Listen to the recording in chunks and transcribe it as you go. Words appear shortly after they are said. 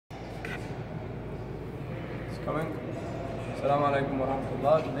Coming. Assalamu alaikum wa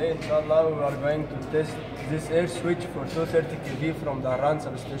rahmatullah. Today, inshallah, we are going to test this air switch for 230 kV from the Harran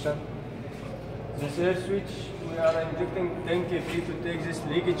substation. This air switch, we are injecting 10 kV to take this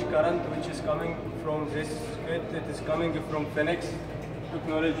leakage current which is coming from this kit. It is coming from Phoenix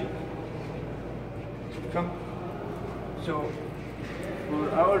Technology. Come. So,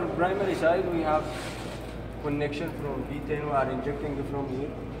 for our primary side, we have connection from B10. We are injecting from here.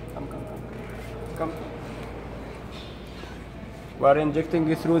 Come. We are injecting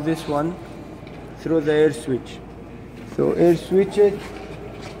it through this one, through the air switch. So air switches,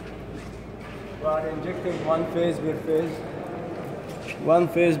 we are injecting one phase per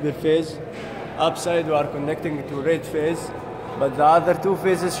phase. Upside we are connecting it to red phase, but the other two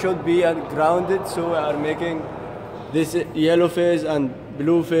phases should be grounded. So we are making this yellow phase and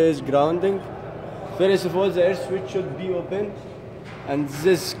blue phase grounding. First of all, the air switch should be open, and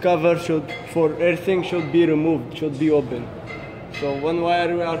this cover for earthing should be removed, should be open. So one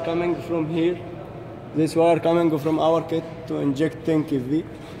wire we are coming from here, this wire coming from our kit to inject 10 kV.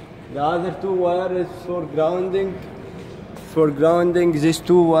 The other two wires is for grounding. For grounding, these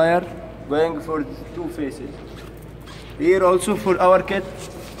two wire going for two phases. Here also for our kit,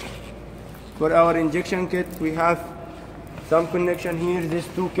 for our injection kit, we have some connection here. These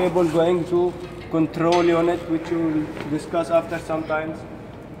two cables going to control unit, which we will discuss after sometimes.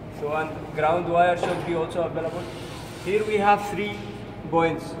 So and ground wire should be also available. Here we have 3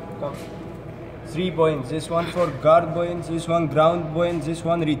 buoys. 3 buoys. This one for guard buoys, this one ground buoys, this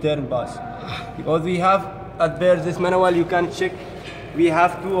one return bus. Because we have at there this manual, you can check. We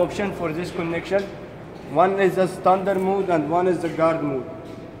have 2 options for this connection. One is the standard mode and one is the guard mode.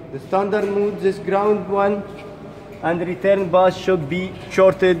 The standard mode, this ground one and return bus should be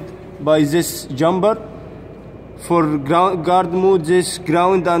shorted by this jumper. For guard mode, this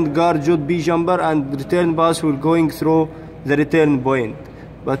ground and guard should be jumper, and return bus will going through the return point.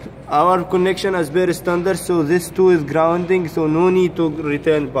 But our connection as per standard, so this two is grounding, so no need to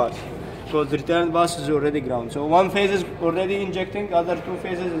return bus. So the return bus is already ground. So one phase is already injecting, other 2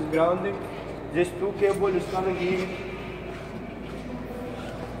 phases is grounding. This 2 cable is coming here.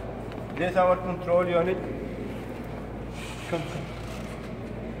 This is our control unit. Come.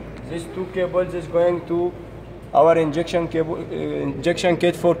 These 2 cables is going to our injection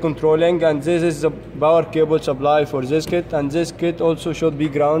kit for controlling, and this is the power cable supply for this kit, and this kit also should be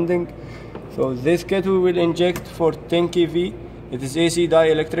grounding. So this kit we will inject for 10 kV. It is AC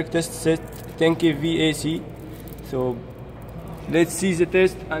dielectric test set 10 kV AC. So let's see the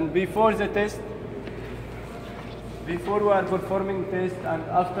test. And before the test, before we are performing test and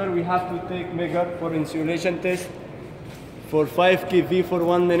after, we have to take measure for insulation test for 5 kV for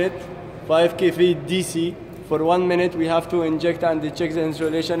 1 minute, 5 kV DC. For 1 minute, we have to inject and check the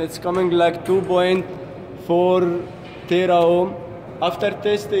insulation. It's coming like 2.4 tera ohm. After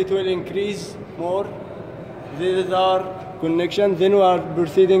test, it will increase more. This is our connection. Then we are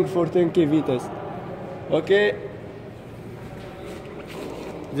proceeding for 10 kV test. Okay.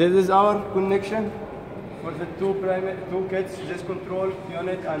 This is our connection for the two kits. This control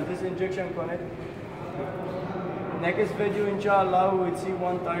unit and this injection connect. Next video, inshallah, we will see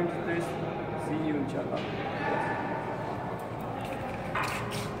one time to test. See you, inshallah.